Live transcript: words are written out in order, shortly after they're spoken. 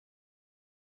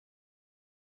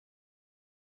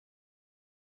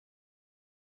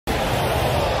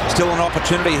Still an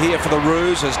opportunity here for the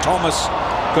Roos as Thomas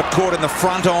got caught in the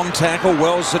front on tackle.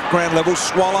 Wells at ground level.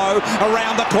 Swallow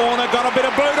around the corner, got a bit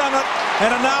of boot on it, and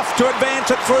enough to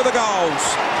advance it through the goals.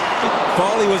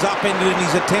 Foley was upended in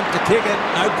his attempt to kick it,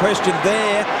 no question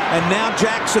there. And now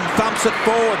Jackson thumps it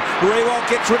forward. Rewalt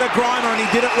gets rid of Grimer, and he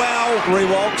did it well.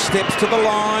 Rewalt steps to the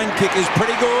line. Kick is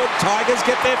pretty good. Tigers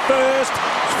get there first.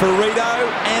 It's for Rito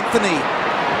Anthony.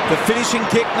 The finishing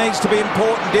kick needs to be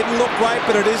important. Didn't look great,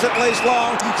 but it is at least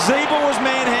long. Zeeble was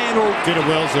manhandled. Did it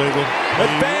well, Zeeble.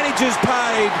 Advantages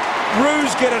paid.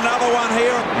 Roos get another one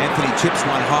here. Anthony chips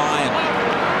one high,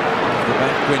 and the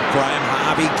back went Graham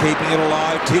Harvey, keeping it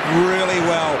alive. Did really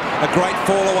well. A great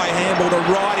fall-away handball to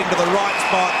right into the right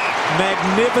spot.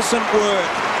 Magnificent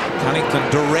work. Cunnington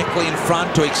directly in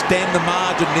front to extend the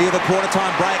margin near the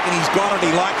quarter-time break, and he's got it.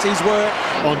 He likes his work.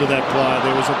 Onto that player.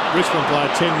 There was a Richmond player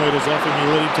 10 metres off him. He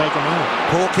let him take him out.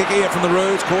 Poor kick here from the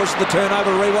Roos. Causes the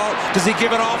turnover. Rewalt. Does he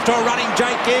give it off to a running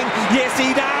Jake King? Yes,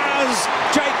 he does.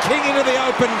 Jake King into the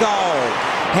open goal.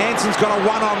 Hanson's got a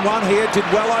one-on-one here. Did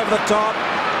well over the top.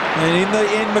 And in the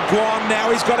end, McGuan, now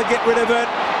he's got to get rid of it.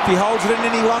 If he holds it in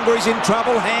any longer, he's in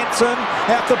trouble. Hanson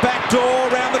out the back door,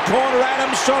 round the corner.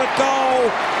 Adams shot at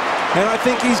goal. And I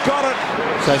think he's got it.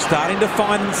 So starting to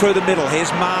find them through the middle. Here's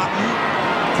Martin.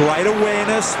 Great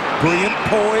awareness. Brilliant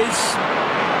poise.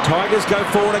 Tigers go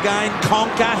forward again.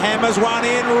 Conker hammers one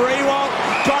in. Rewalt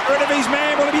got rid of his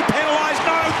man. Will he be penalised?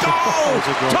 No goal!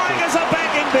 Tigers are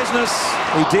back in business.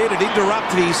 He did. It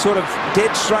interrupted his sort of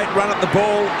dead straight run at the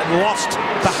ball and lost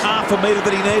the half a metre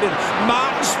that he needed.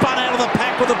 Martin spun out of the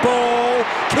pack with the ball.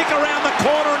 Kick around the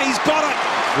corner and he's got it.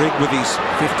 Rigg with his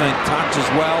 15th touch as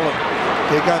well. And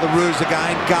here go the Roos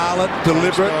again. Garland,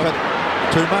 deliberate, but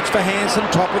too much for Hanson.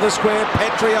 Top of the square.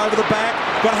 Petrie over the back.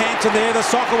 Got Hanson there. The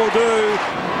soccer will do.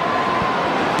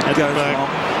 It goes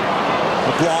long.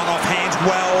 McGuan off hands.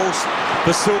 Wells.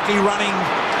 The silky running.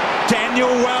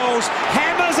 Daniel Wells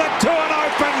hammers it to an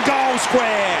open goal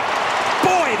square.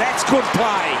 Boy, that's good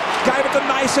play. Gave it to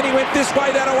Mason. He went this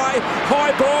way, that way.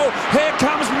 High ball. Here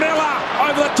comes Miller.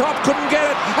 Over the top. Couldn't get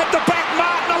it. At the back,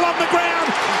 Martin along the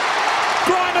ground.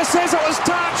 Grimer says it was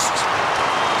touched.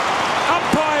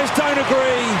 Umpires don't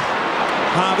agree.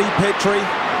 Harvey, Petrie.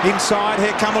 Inside,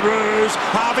 here come the Roos.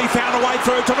 Harvey found a way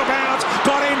through to the bounce.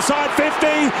 Got inside 50.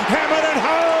 Hammered it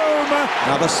home.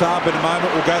 Another sub in a moment.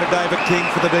 We'll go to David King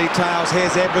for the details.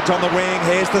 Here's Edwards on the wing.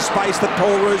 Here's the space that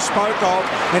Paul Roos spoke of.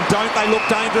 And don't they look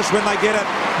dangerous when they get it?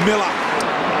 Miller.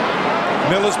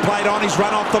 Miller's played on. He's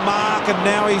run off the mark. And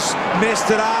now he's messed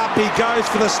it up. He goes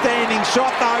for the standing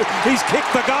shot, though. He's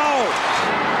kicked the goal.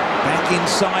 Back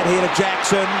inside here to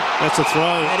Jackson. That's a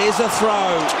throw. It is a throw.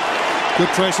 Good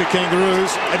pressure,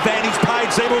 Kangaroos. Advantage paid.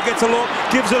 Zeeble gets a look.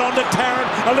 Gives it on to Tarrant.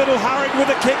 A little hurried with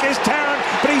the kick is Tarrant,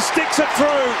 but he sticks it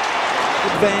through.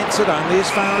 Advance it only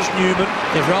as far as Newman.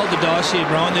 They've rolled the dice here,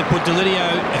 Brian. They've put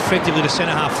Delidio effectively to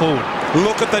centre-half forward.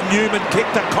 Look at the Newman kick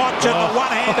to Cotchin, the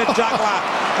one-handed juggler.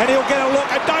 And he'll get a look.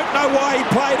 I don't know why he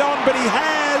played on, but he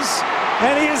has.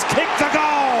 And he has kicked the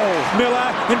goal.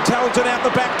 Miller, intelligent out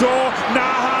the back door.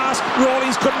 Nahas,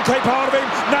 Rawlings couldn't keep hold of him.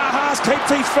 Nahas keeps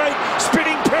his feet.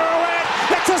 Spinning pirouette.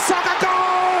 That's a soccer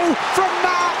goal from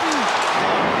Martin.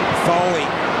 Foley.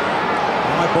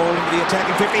 High ball into the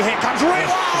attacking 50. Here comes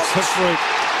Rewalt.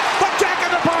 But Jack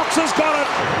in the box has got it.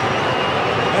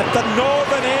 At the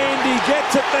northern end, he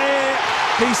gets it there.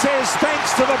 He says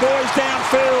thanks to the boys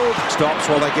downfield. Stops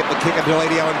while they get the kick of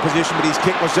Delidio in position, but his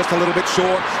kick was just a little bit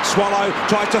short. Swallow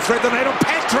tries to thread the needle.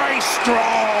 Petrie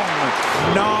strong.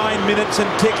 9 minutes and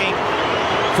ticking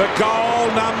for goal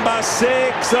number 6.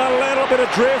 A little bit of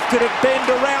drift. Did it bend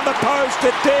around the post?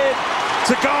 It did.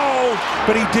 It's a goal,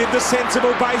 but he did the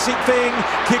sensible basic thing.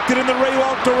 Kicked it in the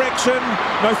Rewalt direction.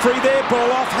 No free there. Ball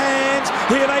off hands.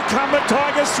 Here they come. The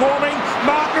Tigers swarming.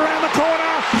 Martin around the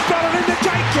corner. Got it into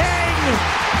Jake King.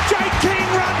 Jake King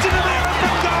runs into the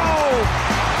open goal.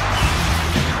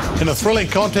 In a thrilling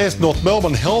contest, North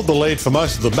Melbourne held the lead for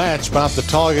most of the match, but the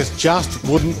Tigers just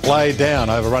wouldn't lay down,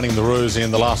 overrunning the Roos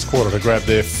in the last quarter to grab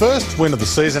their first win of the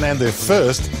season and their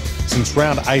first since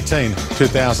round 18,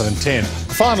 2010.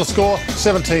 The final score,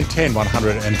 17-10,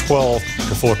 112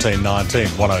 to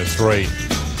 14-19, 103.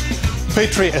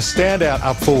 Petrie a standout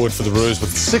up forward for the Roos with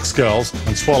 6 goals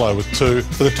and Swallow with 2.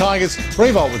 For the Tigers,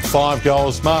 Rewalt with 5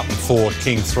 goals, Martin 4,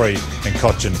 King 3 and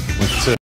Cotchin with 2.